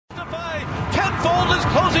Fold is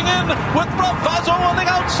closing in with Ravazzo on the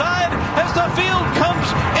outside as the field comes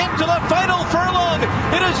into the final furlong.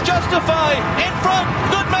 It is Justify in front.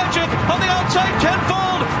 Good Magic on the outside. Ken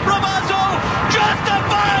Fold. Ravazzo.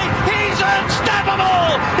 Justify. He's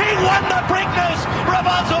unstoppable. He won the Preakness.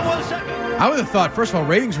 Ravazzo was second. I would have thought, first of all,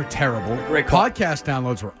 ratings were terrible. Great call. Podcast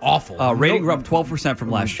downloads were awful. Rating were up 12% from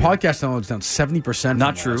last year. Podcast downloads down 70%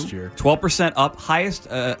 Not from true. last year. 12% up. Highest,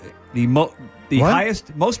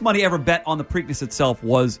 highest, most money ever bet on the Preakness itself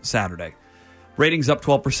was Saturday. Ratings up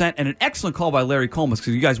 12%, and an excellent call by Larry Colmus,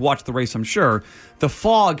 because you guys watched the race, I'm sure. The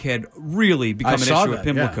fog had really become an issue at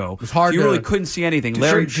Pimlico. Yeah. It was hard you to, really couldn't see anything.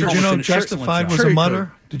 Larry Did you Colmus know did an excellent Justified job. was a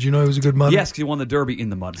mudder? Did you know he was a good mudder? Yes, because he won the Derby in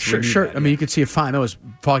the mud. So we knew Sure. that, I mean, you could see it fine. That was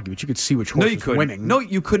foggy, but you could see which horse no, you was couldn't. winning. No,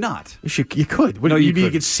 you could not. You could. What, No, you you mean you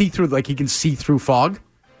couldn't. could see through, like he can see through fog?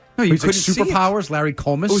 No, you He's like couldn't see it. superpowers, Larry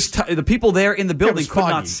Colmus. It was the people there in the building was could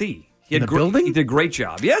not foggy. see. In the building? He did a great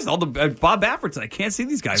job. Yes, all the Bob Baffert's. I can't see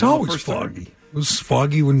these guys. It's on the always first turn. foggy. It was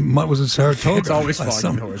foggy when Mutt was in Saratoga. It's always last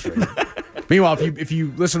foggy in summer. horse racing. Meanwhile, if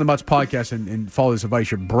you listen to Mutt's podcast and follow his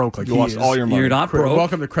advice, you're broke like You he lost is. all your money. You're not broke.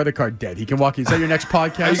 Welcome to Credit Card Debt. He can walk you. Is that your next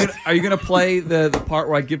podcast? Are you going to play the part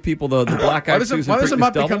where I give people the black Why eyed doesn't Susan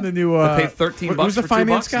Mutt Preakness double? become the new? They pay $13 who's the for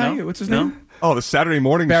finance $2? guy? No? What's his No? name? Oh, the Saturday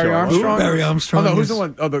morning Barry show. Armstrong. Barry Armstrong, Oh no, who's yes. the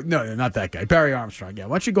one? Oh, no, not that guy. Barry Armstrong. Yeah.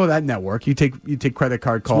 Why don't you go to that network? You take credit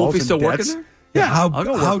card calls. Wolfie and still debts. working there? Yeah. How I'll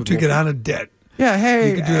go work how with to get Wolfie. out of debt? Yeah. Hey,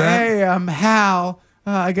 You could do that? hey, I'm Hal.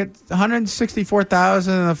 I get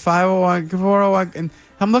 164,000 in a 501, 401, and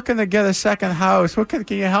I'm looking to get a second house. What can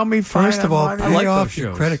you help me find? First of all, money? pay like off those your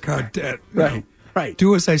shows. credit card debt. Right. Right.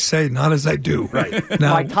 Do as I say, not as I do. Right.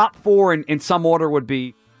 Now, My top four in some order would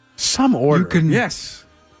be Some order. you can. Yes.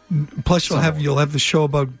 Plus, you'll have the show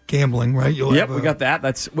about gambling, right? You'll Yep, have we got that.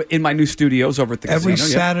 That's in my new studios over at the every casino.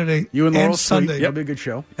 Yep. Saturday You and Laurel Sunday. That'll be a good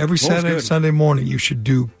show. Every Saturday and good. Sunday morning, you should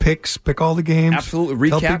do picks, pick all the games. Absolutely.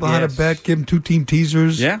 Tell Recap, people how to yes. bet, give them 2-team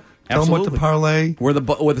teasers. Yeah, Tell them what to absolutely. parlay. Where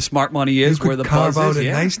the smart money is, You where could the carve buzz out is. a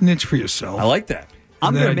Yeah. nice niche for yourself. I like that.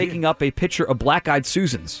 I'm then- going to making up a pitcher of Black-Eyed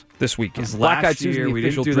Susans this weekend. Because Black-Eyed last Susan, year the we didn't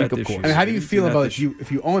official do drink, that of this course. year. I mean, how do We you didn't feel do that about this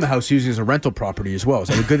if you own a house using it as a rental property as well? Is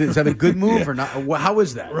that a good move or not? How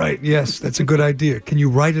is that? Right, yes, that's a good idea. Can you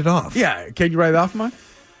write it off? Yeah. Can you write it off, Mike?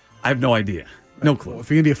 I have no idea. No clue. Well, if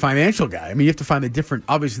you're going to be a financial guy, I mean, you have to find a different.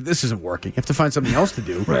 Obviously, this isn't working. You have to find something else to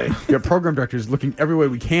do. Right. Your program director is looking every way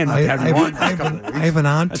we can not I, to have I, you have, on. I, have an, I have an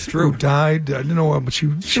aunt who died. I don't know, but she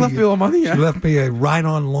left me a little money, yeah. She left me a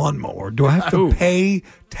ride-on lawnmower. Do I have to pay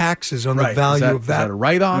taxes on the Right. value Is of that? Is that a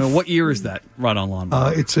write-off? What year is that run on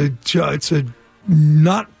lawnmower? It's a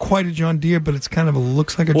not quite a John Deere, but it's kind of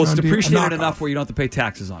looks like a Well, John it's Deere. depreciated knockoff. enough where you don't have to pay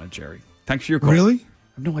taxes on it, Jerry. Thanks for your call. Really?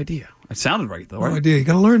 I have no idea. It sounded right, though. No Right? idea. You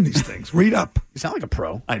got to learn these things. Read up. You sound like a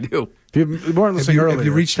pro. I do. You weren't Have listening you, earlier. have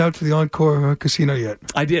you reached out to the Encore Casino yet?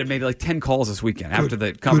 I did. Made like 10 calls this weekend Good- after the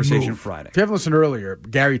good conversation move. Friday. If you haven't listened earlier,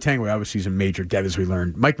 Gary Tangway obviously is in major debt, as we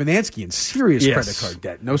learned. Mike Manansky in serious Yes. credit card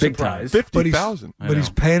debt. No Big surprise. time. But he's 50,000. but he's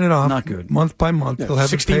paying it off. Not good. Month by month. He'll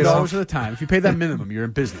have it paid $16 off. at a time. If you pay that minimum, you're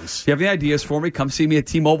in business. If you have any ideas for me, come see me at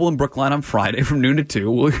T-Mobile in Brookline on Friday from noon to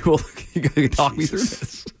 2. You can talk me through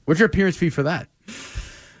this. What's your appearance fee for that?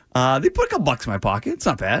 They put a couple bucks in my pocket. It's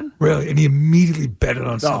not bad. Really? And he immediately bet it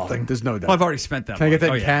on something. There's no doubt. Well, I've already spent that Can I get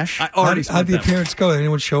money. that in cash? I already How'd spent the that appearance go? Did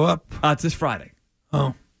anyone show up? money. It's this Friday.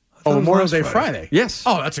 Oh. Oh, it was Memorial last Day Friday. Friday. Yes.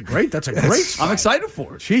 Oh, that's a great I'm spot. excited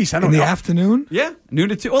for it. Jeez, I In don't the know. afternoon? Yeah, noon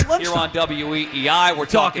to 2. Oh, Here lunchtime. on WEEI, we're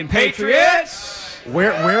Talking Patriots.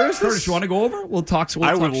 Where is Curtis, this? you want to go over? We'll talk. We'll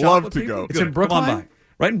I talk would shop love with to people? go. It's in Good. Come on Brookline? by.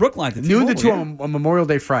 Right in Brookline. at Noon to T-Mobile, 2 yeah. on Memorial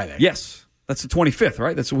Day Friday. Yes. That's the 25th,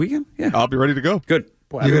 right? That's the weekend? Yeah. I'll be ready to go. Good.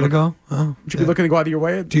 Boy, You're going to go? Oh. Would you be looking to go out of your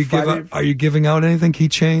way? Do you give Friday? out, are you giving out anything?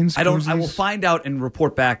 Keychains? I don't. I will koozies? find out and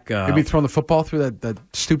report back. Maybe throwing the football through that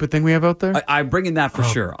stupid thing we have out there? I'm bringing that for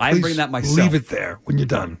sure. I'm Please bringing that myself. Leave it there when you're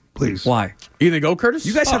done, please. Why? You gonna go, Curtis?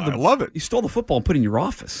 You guys have the. I love it. You stole the football and put it in your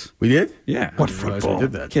office. We did? Yeah. What I didn't realize football? we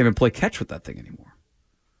did that. Can't even play catch with that thing anymore.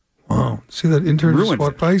 Wow. See that intern just Ruined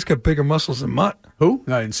walked it. by? He's got bigger muscles than Mutt. Who?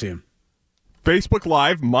 No, I didn't see him. Facebook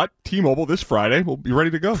Live, Mutt, T-Mobile this Friday. We'll be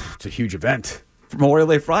ready to go. It's a huge event. Memorial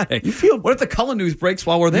Day Friday. You feel- What if the Cullen news breaks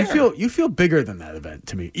while we're there? You feel bigger than that event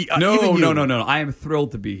to me. No, Even you. no. I am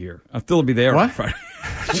thrilled to be here. I'm thrilled to be there What? on Friday.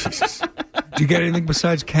 Do you get anything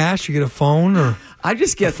besides cash? You get a phone or I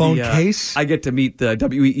just get A phone the, case? I get to meet the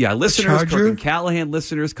WEEI listeners, charger? Kirk and Callahan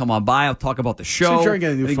listeners. Come on by. I'll talk about the show. So Jerry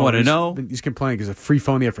getting a new Anything phone. you want to know? He's complaining because a free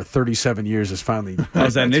phone he had for 37 years is finally.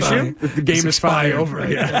 Is that an issue? The game is finally over.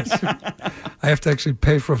 Right, Yeah. I have to actually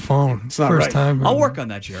pay for a phone. It's not First right. time. I'll work on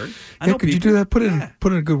that, Jared. I Yeah, know could you people. do that? Put in Yeah.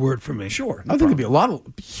 put in a good word for me. Sure. I think there'd be a lot of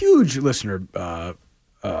huge listener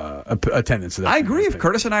attendance. To that I kind of agree. If thing.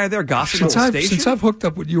 Curtis and I are there gossiping at the station. Since I've hooked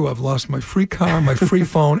up with you, I've lost my free car, my free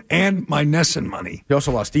phone, and my Nessun money. You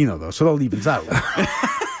also lost Dino, though, so that evens out.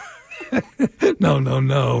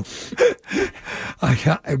 No.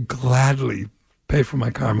 I gladly pay for my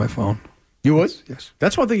car and my phone. You would? Yes.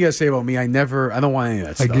 That's one thing you got to say about me. I don't want any of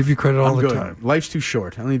that stuff. I give you credit all I'm the good. time. Life's too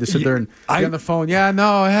short. I don't need to sit there and be on the phone.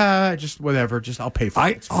 Just whatever. Just I'll pay for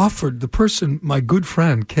it. I offered the person, my good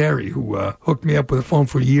friend, Carrie, who hooked me up with a phone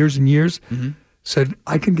for years and years, said,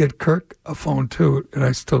 I can get Kirk a phone too. And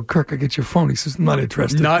I told Kirk, I get your phone. He says, I'm not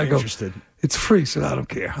interested. Not I go, interested. It's free, so I don't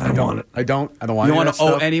care. I don't want it. I don't want You any don't want of to that owe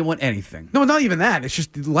stuff. anyone anything. No, not even that. It's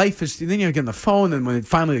just life is. Then you get on the phone, and when it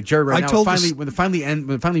finally, like Jerry, right now, when it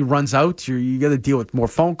finally runs out, you got to deal with more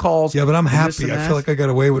phone calls. Yeah, but I'm and this happy. and I feel like I got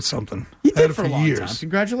away with something. You I had did it for a long years. time.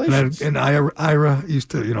 Congratulations. And Ira used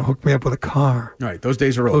to, hook me up with a car. Right, those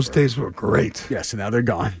days are over. Those days were great. Yes, and now they're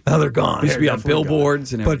gone. Now they're gone. Used to be on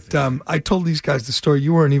billboards and everything. But I told these guys the story.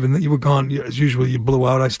 You were gone as usual. You blew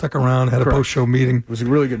out. I stuck around, had a post-show meeting. It was a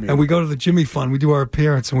really good meeting. And we go to the Jimmy Fund. We do our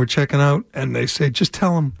appearance, and we're checking out. And they say, just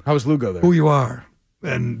tell them How was Lugo there? who you are,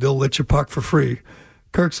 and they'll let you park for free.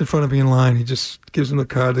 Kirk's in front of me in line. He just gives them the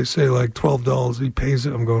card. They say like $12. He pays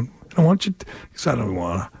it. I'm going, I want you. He said, I don't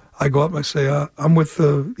want to. I go up and I say, I'm with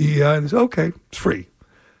the EEI. And they say, okay, it's free.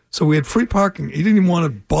 So we had free parking. He didn't even want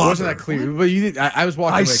to bother. Wasn't that clear? But you did. I was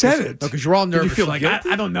walking. I away said it. because you're all nervous. feel like guilty?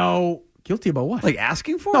 I don't know. Guilty about what? Like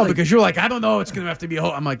asking for? No, it? because you're like, I don't know. It's going to have to be a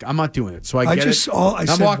whole. I'm like, I'm not doing it. So I I get just- it. I I'm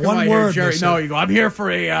said walking one right word, here, Jerry. they said- No, you go. I'm here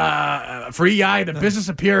for for EI, the business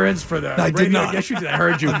appearance for the. I did radio. not. Yes, you did. I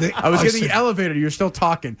heard you. I was I getting the said- elevator. You're still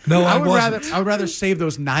talking. No, I would wasn't. I would rather save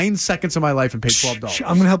those 9 seconds of my life and pay $12. I'm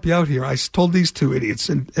going to help you out here. I told these two idiots,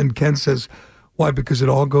 and Ken says, why? Because it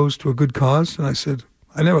all goes to a good cause? And I said,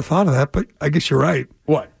 I never thought of that, but I guess you're right.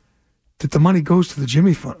 What? That the money goes to the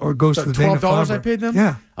Jimmy Fund or goes to the Dana $12 Farber. I paid them?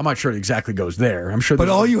 Yeah. I'm not sure it exactly goes there. I'm sure. But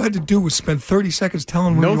there's- all you had to do was spend 30 seconds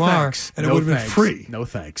telling them who No you thanks. are, and No it would have been thanks. free. No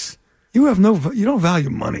thanks. You don't value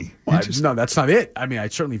money. Well, You just- no, that's not it. I mean, I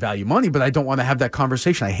certainly value money, but I don't want to have that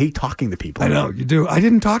conversation. I hate talking to people. I know you do. I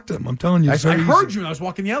didn't talk to them. I'm telling you. I It's very heard easy. you when I was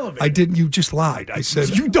walking the elevator. I didn't. You just lied. I said.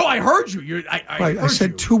 You know, I heard you. I right. heard I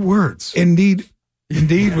said you. 2 words.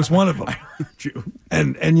 Indeed was one of them. You.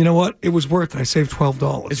 And you know what? It was worth it. I saved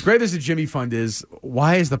 $12. As great as the Jimmy Fund is,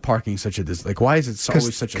 why is the parking such a like? Why is it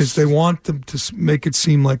always such a? Because they want them to make it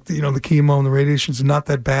seem like the chemo and the radiation's not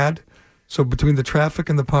that bad. So between the traffic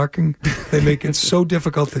and the parking, they make it so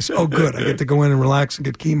difficult. They say, "Oh, good, I get to go in and relax and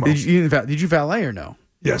get chemo." Did you valet or no?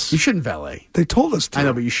 Yes, You shouldn't valet. they told us to. I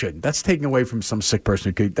know, but you shouldn't. That's taking away from some sick person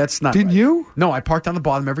who could. That's not. Didn't right. you? No, I parked on the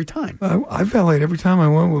bottom every time. I valeted every time I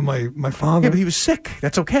went with my father. Yeah, but he was sick.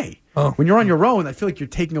 That's okay. Oh. When you're on your own, I feel like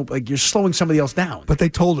you're slowing somebody else down. But they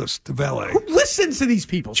told us to valet. Who listens to these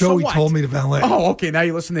people? Joey So what? told me to valet. Oh, okay. Now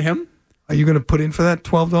you listen to him. Are you going to put in for that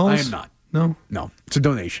 $12? I am not. No. No, it's a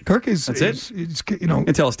donation. Kirk is. That's it? It's,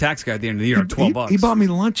 And tell his tax guy at the end of the year, $12. He bought me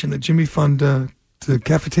lunch in the Jimmy Fund to the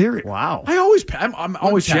cafeteria. Wow. I always pay. I'm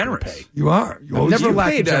always generous. happy to pay. You are. You always never do.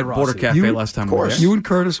 lacked paid at generosity. Border Cafe You- last time. of course. we were You and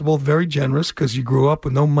Curtis are both very generous because you grew up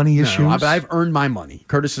with no money issues. No, but I've earned my money.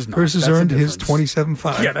 Curtis has not. Curtis has That's the earned his difference.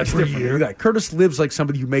 $27,500 Yeah, that's for a different. year. Look at that. Curtis lives like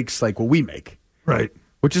somebody who makes like what we make, Right.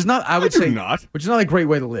 which is not. I would do say not. Which is not a great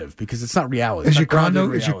way to live because it's not reality. Is It's your not grounded in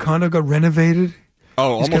condo? Is your reality. condo got renovated?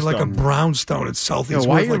 Oh, He's got almost like a done. brownstone at South. You know, It's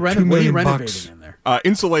why are worth you like what $2 are you million renovating bucks. in there?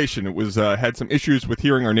 Insulation. It was had some issues with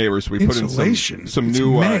hearing our neighbors. We Insulation. put in some It's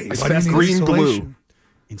new May. Why do you need green insulation? glue.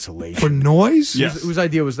 Insulation For noise? Yes. Whose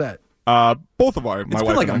idea was that? Both of my It's wife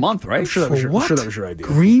been like and a I. month, right? I'm sure that For was your, what? I'm sure that was your idea.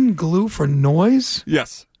 Green glue for noise?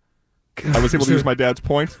 Yes, I was able to use my dad's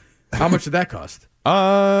point. How much did that cost?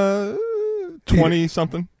 20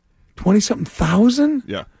 something. 20-something thousand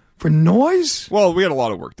Yeah. for noise? Well, we had a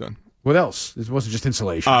lot of work done. What else? It wasn't just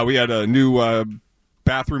insulation. We had a new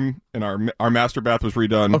bathroom, and our master bath was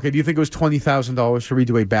redone. Okay, do you think it was $20,000 to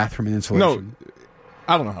redo a bathroom and insulation? No,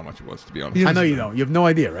 I don't know how much it was, to be honest. Yeah. I know you don't. You have no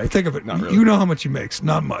idea, right? Think of it. Not really. You know how much he makes.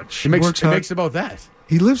 Not much. It makes, he works it hard. makes about that.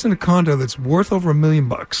 He lives in a condo that's worth over $1 million.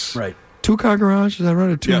 Right. 2-car garage, is that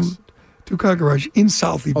right? Yes. 2-car garage in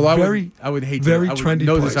Southie. Although I would hate very to. I would trendy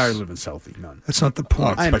no place. desire to live in Southie. None. That's not the Oh,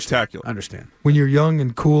 point. it's I understand. spectacular. I understand. When you're young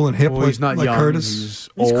and cool and hip Well, like, he's not like young. Curtis, He's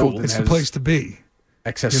He's old cool. and it's the has place to be.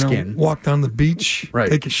 excess You know, skin. walk down the beach, Right.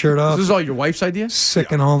 take your shirt off, This is all your wife's idea?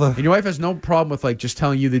 sick and all the... And your wife has no problem with like just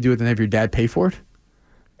telling you to do it and have your dad pay for it?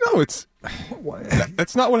 No, it's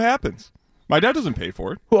that's not what happens. My dad doesn't pay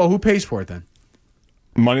for it. Who pays for it then?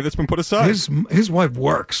 Money that's been put aside. His wife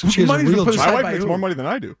works. She has a Money's been real put job. aside. My wife by makes who? more money than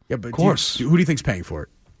I do. Yeah, but Of course. who do you think's paying for it?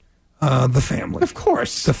 The family. Of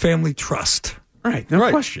course. The family trust. Right, no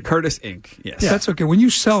question. Curtis Inc. Yes. That's okay. When you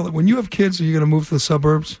sell it, when you have kids, are you going to move to the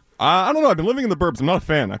suburbs? I don't know. I've been living in the burbs. I'm not a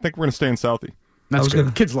fan. I think we're going to stay in Southie. That's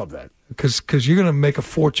good. Kids love that. Because you're going to make a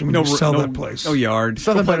fortune when you sell that place. No yard. It's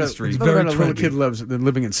nothing Go play about the street. a little kid loves than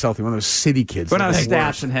living in Southie, one of those city kids. Go down to That's Stats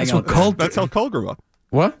worse. and hang That's out what Cole That's how Cole grew up.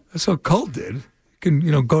 What? That's what Cole did. You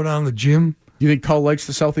can, go down to the gym. You think Cole likes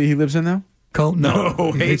the Southie he lives in now? Cole? No.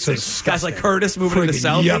 Oh, He hates it. us. Guys like Curtis moving to the Friggin'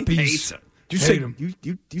 South. yuppies. Hates it. Do you Hate say him.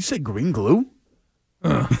 do you say green glue?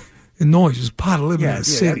 The noise is part of living in the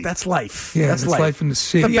city. That's life. Yeah, that's that's life in the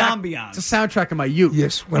city. The ambiance. It's a soundtrack of my youth.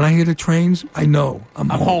 Yes, when I hear the trains, I know I'm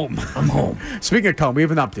home. I'm home. Speaking of Colin, we have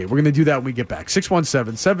an update. We're going to do that when we get back.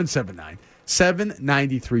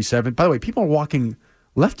 617-779-7937. By the way, people are walking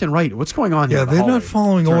left and right. What's going on here? Yeah, in the they're hallway? not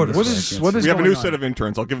following orders. What is We have a going new on? set of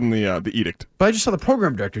interns. I'll give them the edict. But I just saw the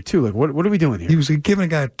program director, too. Like, what are we doing He here? was giving a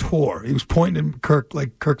guy a tour. He was pointing at Kirk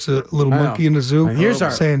like Kirk's a little I know. monkey in the zoo. And here's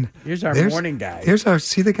our saying, "There's morning guy."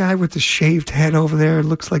 See the guy with the shaved head over there? It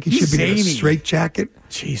looks like he He's should be in a zany. straight jacket.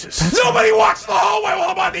 Jesus. Nobody walks the hallway while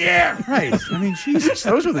I'm on the air. Right. I mean, Jesus.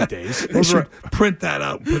 Those were the days. They should print that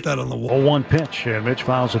out and put that on the wall. 0-1 pitch, and Mitch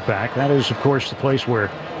fouls it back. That is, of course, the place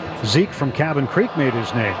where Zeke from Cabin Creek made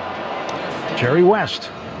his name. Jerry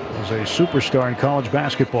West was a superstar in college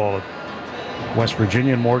basketball at West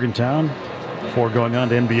Virginia and Morgantown before going on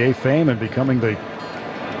to NBA fame and becoming the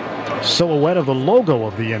silhouette of the logo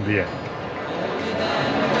of the NBA.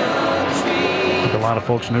 I think a lot of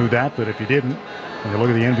folks knew that, but if you didn't, when you look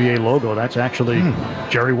at the NBA logo, that's actually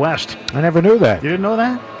Jerry West. I never knew that. You didn't know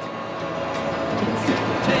that?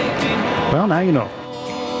 Well, now you know.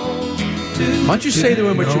 Why don't you say to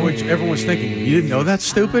him what everyone's thinking? You didn't know that,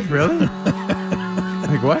 stupid? Really?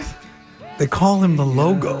 Like what? They call him the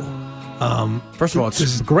logo. First of all,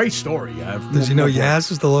 it's a great story. Does he know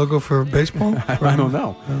Yaz is the logo for baseball? I don't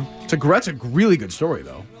know. That's a really good story,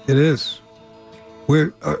 though. It is.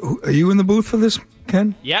 Are you in the booth for this,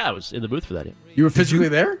 Ken? Yeah, I was in the booth for that. Yeah. You were physically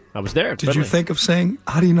there? I was there. Did you think of saying,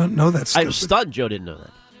 how do you not know that I was stunned Joe didn't know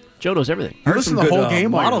that. Joe knows everything. You listened to the whole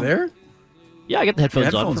game while you were there? Yeah, I got the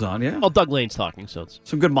headphones on. Yeah. Well, Doug Lane's talking, so it's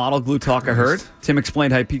Some good model glue talk I heard. Tim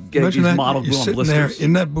explained how you get Imagine these that, model you're glue on sitting blisters. there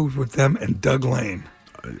in that booth with them and Doug Lane.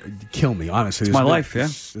 Kill me, honestly. It's my life, yeah.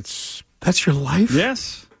 That's your life?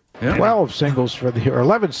 Yes. Yeah. 11 singles for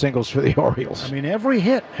the Orioles. I mean, every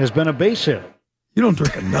hit has been a base hit. You don't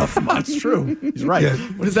drink enough. That's true. He's right. Yeah.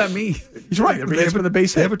 What does that mean? He's right. Every They hit's been the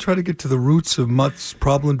base They hit. ever try to get to the roots of Mutt's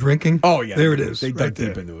problem drinking? Oh, yeah. There it is. They right dug there.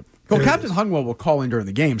 deep into it. Well, There it Captain is. Hungwell will call in during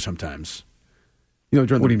the game sometimes.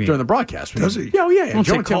 During What do you mean? During the broadcast. Does he? Yeah, yeah. Don't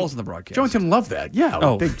Joe take and Tim- calls in the broadcast. Joe and Tim love that. Yeah.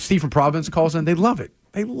 Oh. Steve from Providence calls in. They love it.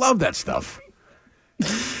 They love that stuff.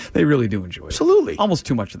 They really do enjoy it. Absolutely. Almost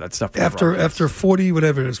too much of that stuff. for the After broadcast. 40,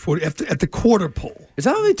 whatever it is, 40, at the quarter pole. Is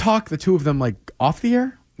that how they talk, the two of them, like off the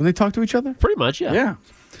air when they talk to each other? pretty much, yeah. Yeah.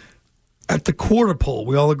 At the quarter pole,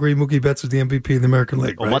 we all agree Mookie Betts is the MVP of the American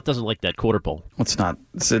League, Well, right? Mutt doesn't like that quarter pole. Well, it's not.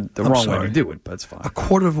 It's the I'm wrong way sorry. to do it, but it's fine. A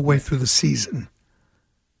quarter of a way through the season.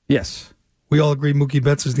 Yes. We all agree Mookie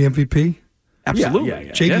Betts is the MVP? Absolutely. Yeah,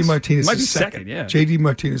 yeah. J.D. Yes. Martinez Might be is second. yeah. J.D.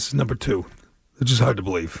 Martinez is number 2, which is hard to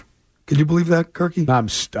believe. Can you believe that, Kirky?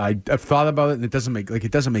 I've thought about it, and it doesn't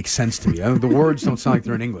make sense to me. The words don't sound like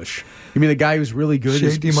they're in English. You mean the guy who's really good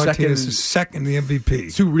is J.D. Martinez second? is second in the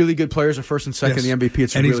MVP. Two really good players are first and second in the MVP.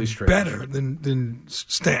 It's and really he's strange. better than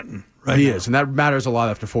Stanton, right? He now. is, and that matters a lot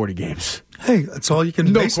after 40 games. Hey, that's all you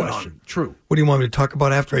can No base it question. on. True. What do you want me to talk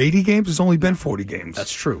about after 80 games? It's only been 40 games.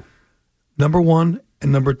 That's true. Number 1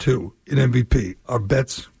 and number 2 in MVP are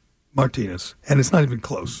Betts, Martinez, and it's not even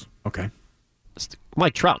close. Okay.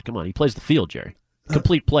 Mike Trout, come on, he plays the field, Jerry.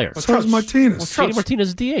 Complete player. So does Martinez. J.D. Martinez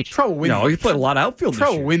is DH. Trout will win. No, he played a lot of outfield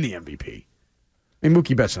Trout this will year. win the MVP. I mean,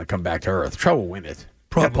 Mookie Betts not come back to earth. Trout will win it. Yeah,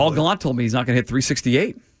 Probably. Paul Gallant told me he's not going to hit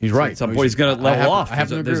 368. He's right. At some point, he's going to level off. I have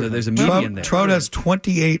to agree with There's a him. median there. Trout has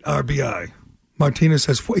 28 RBI. Martinez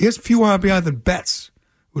has he has fewer RBI than Betts,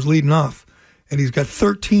 who's leading off, and he's got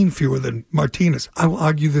 13 fewer than Martinez. I will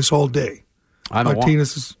argue this all day. I don't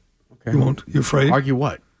Martinez is. Okay. You won't. You afraid? Argue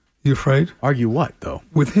what? You afraid? Argue what, though?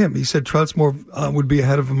 With him, he said Trout's more would be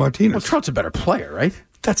ahead of Martinez. Well, Trout's a better player, right?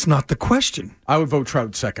 That's not the question. I would vote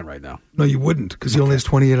Trout second right now. No, you wouldn't, because he only has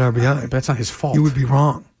 28 RBI. But that's not his fault. You would be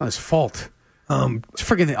wrong. Not his fault. It's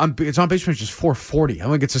freaking. It's on base percentage is 440. I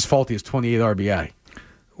don't think it's his fault. He has 28 RBI.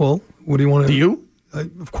 Well, what do you want to Do you?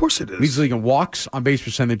 Of course it is. Leads the league in walks, on base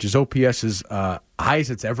percentage. His OPS is high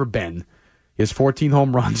as it's ever been. He has 14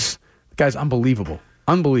 home runs. The guy's unbelievable.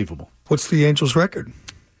 Unbelievable. What's the Angels' record?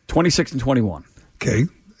 26 and 21. Okay,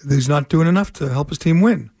 he's not doing enough to help his team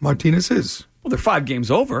win. Martinez is. Well, they're 5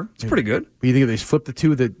 games over. It's pretty good. But you think if they flip the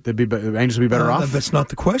two, that the Angels would be better off? That's not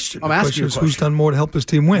the question. I'm the asking question you a is who's question. done more to help his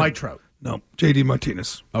team win. Mike Trout. No, J.D.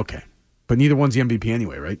 Martinez. Okay. But neither one's the MVP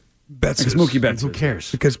anyway, right? Betts It's is. Mookie Betts. Who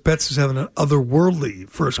cares? Because Betts is having an otherworldly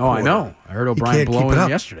first Oh, quarter. I know. I heard He O'Brien can't keep blowing it him up.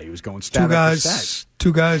 yesterday. He was going stat after stat.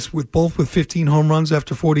 Two guys with 15 home runs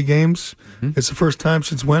after 40 games. Mm-hmm. It's the first time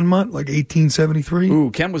since when, Mutt? Like 1873?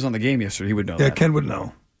 Ooh, Ken was on the game yesterday. He would know Yeah, that. Ken would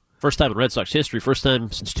know. First time in Red Sox history. First time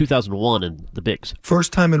since 2001 in the Bigs.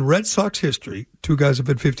 First time in Red Sox history, two guys have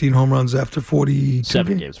had 15 home runs after 7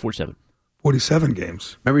 games, 47. 47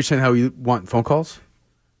 games. Remember you saying how you want phone calls?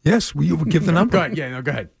 Yes, will you give the number? Go ahead. Yeah, no,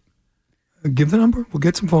 go ahead. Give the number. We'll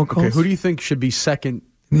get some phone calls. Okay, who do you think should be second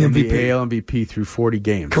The in the MVP. AL MVP through 40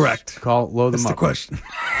 games? Correct. Load them That's up. the question.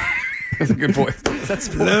 That's a good point.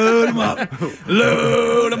 Load them up.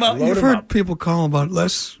 Load them up. You've heard people call about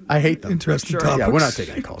less I hate them. interesting Sure, topics. yeah, we're not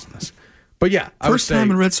taking any calls on this. But yeah, I would First say, time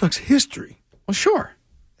in Red Sox history. well, sure.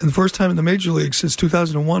 And the first time in the major league since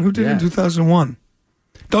 2001. Who did it in Yeah. 2001?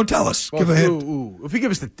 Don't tell us. Well, Give a hint. ooh. If you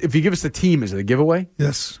give us the team, is it a giveaway?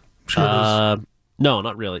 Yes. I'm sure it is. No,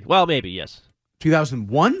 not really. Well, maybe, yes.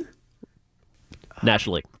 2001?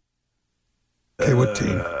 National League. Okay, what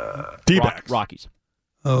team? D-backs. Rockies.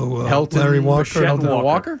 Oh, Helton, Larry Walker. Helton and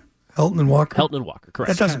Walker? Helton and Walker. Helton and Walker, correct.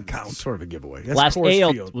 That doesn't count. Sort of a giveaway. That's Last Coors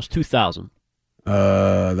AL Field. was 2000.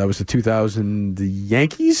 That was the 2000 the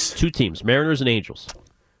Yankees? Two teams, Mariners and Angels.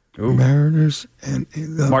 Mariners and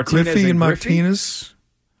Martinez Griffey and and Griffey? Martinez.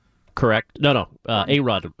 Correct. No.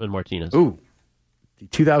 A-Rod and Martinez. Ooh. The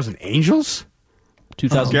 2000 Angels?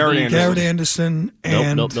 2000. Garrett Anderson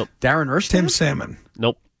and Nope. Darren Erskine? Tim Salmon.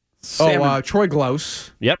 Nope. Troy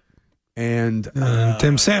Glaus. Yep. And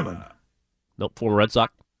Tim Salmon. Nope. Former Red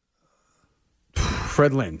Sox.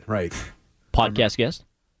 Fred Lynn, right. Podcast guest.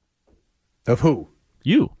 Of who?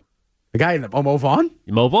 You. The guy in the Mo Vaughn?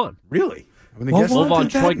 Mo Vaughn. Really? Mo Vaughn Mo Vaughn,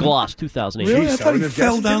 did that? Troy Glaus, 2008. Really? I Jeez, I thought he wouldn't have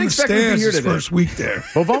fell guessed. down Didn't the expect him to be stairs here his today. first week there.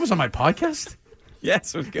 Mo Vaughn was on my podcast?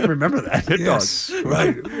 Yes, it was I good. remember that. Yes,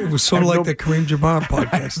 right. It was sort of I like have the Kareem Jabbar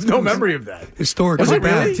podcast. No memory of that. Historically Was it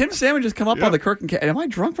bad. really? Tim Salmon just come up on the Kirk and Cat. Am I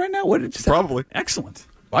drunk right now? What did it just Probably. Excellent.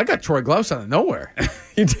 Well, I got Troy Glaus out of nowhere.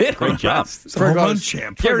 You did. Great job. It's a home run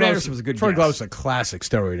champ. Garrett Anderson was a good Troy guess. Glaus is a classic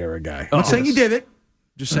steroid era guy. I'm not saying he did it.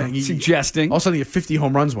 Just saying he Suggesting. All of a sudden he had 50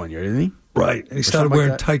 home runs one year, didn't he? Right. And he started something like wearing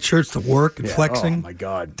that. tight shirts to work and Yeah. flexing. Oh, my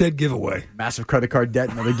God. Dead giveaway. Massive credit card debt,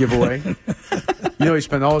 another giveaway. He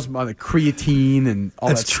spent all his money on the creatine and all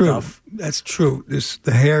That's that true. stuff. That's true.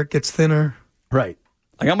 The hair gets thinner. Right.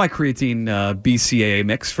 I got my creatine BCAA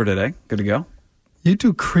mix for today. Good to go. You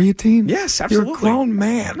do creatine? Yes, You're absolutely. a grown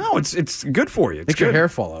man. No, it's good for you. It's Makes your good. hair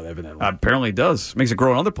fall out, evidently. Apparently it does. Makes it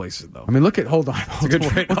grow in other places, though. I mean, hold on. a good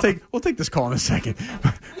trade-off. We'll take this call in a second.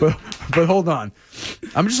 but hold on.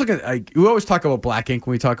 I'm just looking at, we always talk about black ink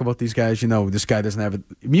when we talk about these guys. This guy doesn't have it.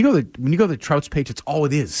 When you go to the Trout's page, it's all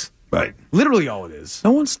it is. Right. Literally all it is.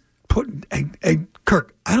 No one's putting. Hey,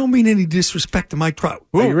 Kirk, I don't mean any disrespect to Mike Trout.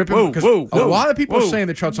 Are you ripping? Because a lot of people whoa. are saying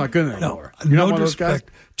that Trout's not good No, anymore. You're not no one of those guys?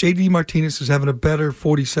 disrespect. J.D. Martinez is having a better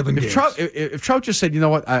 47 games. If Trout just said, you know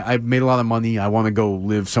what, I made a lot of money, I want to go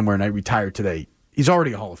live somewhere and I retire today, he's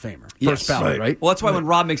already a Hall of Famer. First ballot, right? Well, that's why when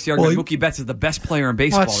Rob makes the argument Well, Mookie Betts is the best player in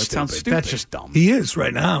baseball, Well, it sounds stupid. That's just dumb. He is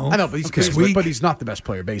right now. I know, but he's not the best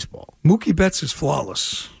player in baseball. Mookie Betts is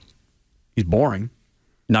flawless. He's boring.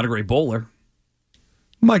 Not a great bowler.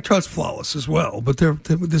 Mike Trout's flawless as well, but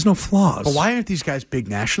there's no flaws. But why aren't these guys big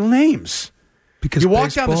national names? Because you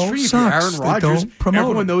walk down the baseball street, if sucks. you're Aaron They Rodgers, don't promote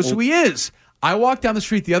everyone him. knows who he is. I walked down the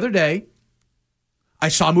street the other day. I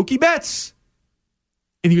saw Mookie Betts.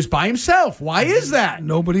 And he was by himself. Why is that?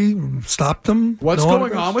 Nobody stopped him. What's No going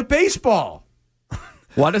autographs? on with baseball?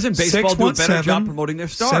 Why doesn't baseball do a better job promoting their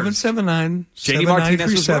stars? 779 J.D.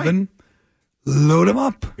 Martinez was right. Load him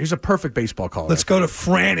up. Here's a perfect baseball caller. Let's go to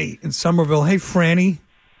Franny in Somerville. Hey, Franny.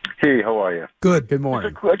 Hey, how are you? Good. Good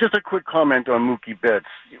morning. Just a quick comment on Mookie Betts.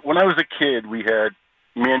 When I was a kid, we had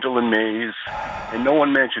Mandolin Mays, and no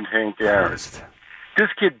one mentioned Hank Aaron. This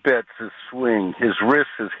kid Betts, his swing, his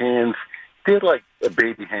wrists, his hands, did like a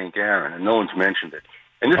baby Hank Aaron, and no one's mentioned it.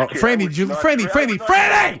 And this kid, Franny,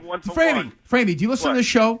 do you listen to the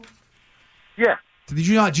show? Yeah. Did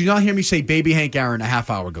you not hear me say baby Hank Aaron a half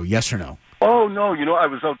hour ago? Yes or no? Oh, no, I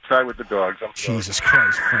was outside with the dogs. Jesus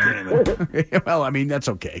Christ, Franny. Well, I mean, that's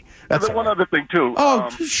okay. That's one other thing, too. Oh,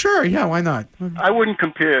 sure, yeah, why not? I wouldn't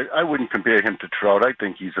compare him to Trout. I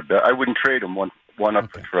think he's I wouldn't trade him one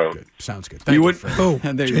up for Trout. Good. Sounds good. You would? Oh,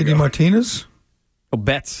 There you J.D. go. Martinez? Oh,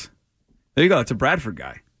 Betts. There you go. It's a Bradford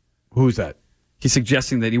guy. Who's that? He's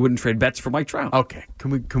suggesting that he wouldn't trade Betts for Mike Trout. Okay,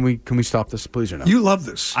 can we stop this, please, or no? You love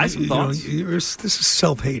this. I have some thoughts. This is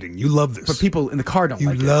self-hating. You love this. But people in the car don't. You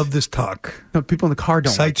like love it. this talk. No, people in the car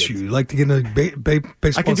don't. Excites like it. you. You like to get in a baseball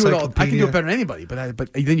I can do it all. I can do encyclopedia. it better than anybody.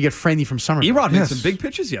 But then you get Franny from Somerville. Erod Yes. had some big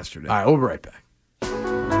pitches yesterday. All right, we'll be right back.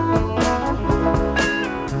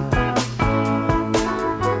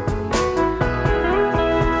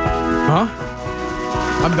 Huh?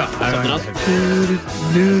 I'm done.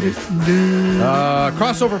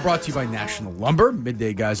 Crossover brought to you by National Lumber.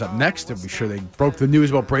 Midday guys up next. I'm sure they broke the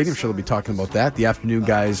news about Brady. I'm sure they'll be talking about that. The afternoon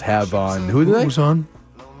guys have on who do they? Who's on?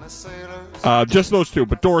 Just those two,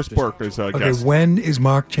 but Doris Burke is Okay, guest. when is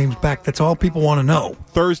Mark James back? That's all people want to know.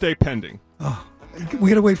 Thursday pending. We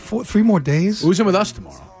got to wait 3 more days? Who's in with us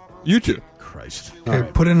tomorrow? You two. Christ. Okay,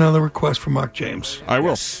 put in another request for Mark James. I will.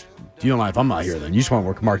 Yes. You don't mind if I'm not here then. You just want to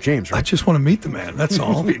work with Mark James, right? I just want to meet the man. That's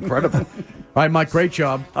all. Incredible. All right, Mike, great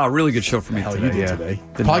job. Really good show for me Hell, today. you did today.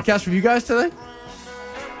 The podcast for you guys today?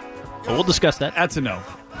 Well, we'll discuss that. That's a no.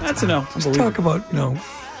 That's a no. Just talk about, your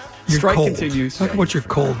Strike cold. continues. Talk about your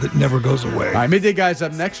cold that never goes away. All right, Midday guys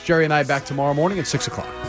up next. Jerry and I back tomorrow morning at 6 o'clock.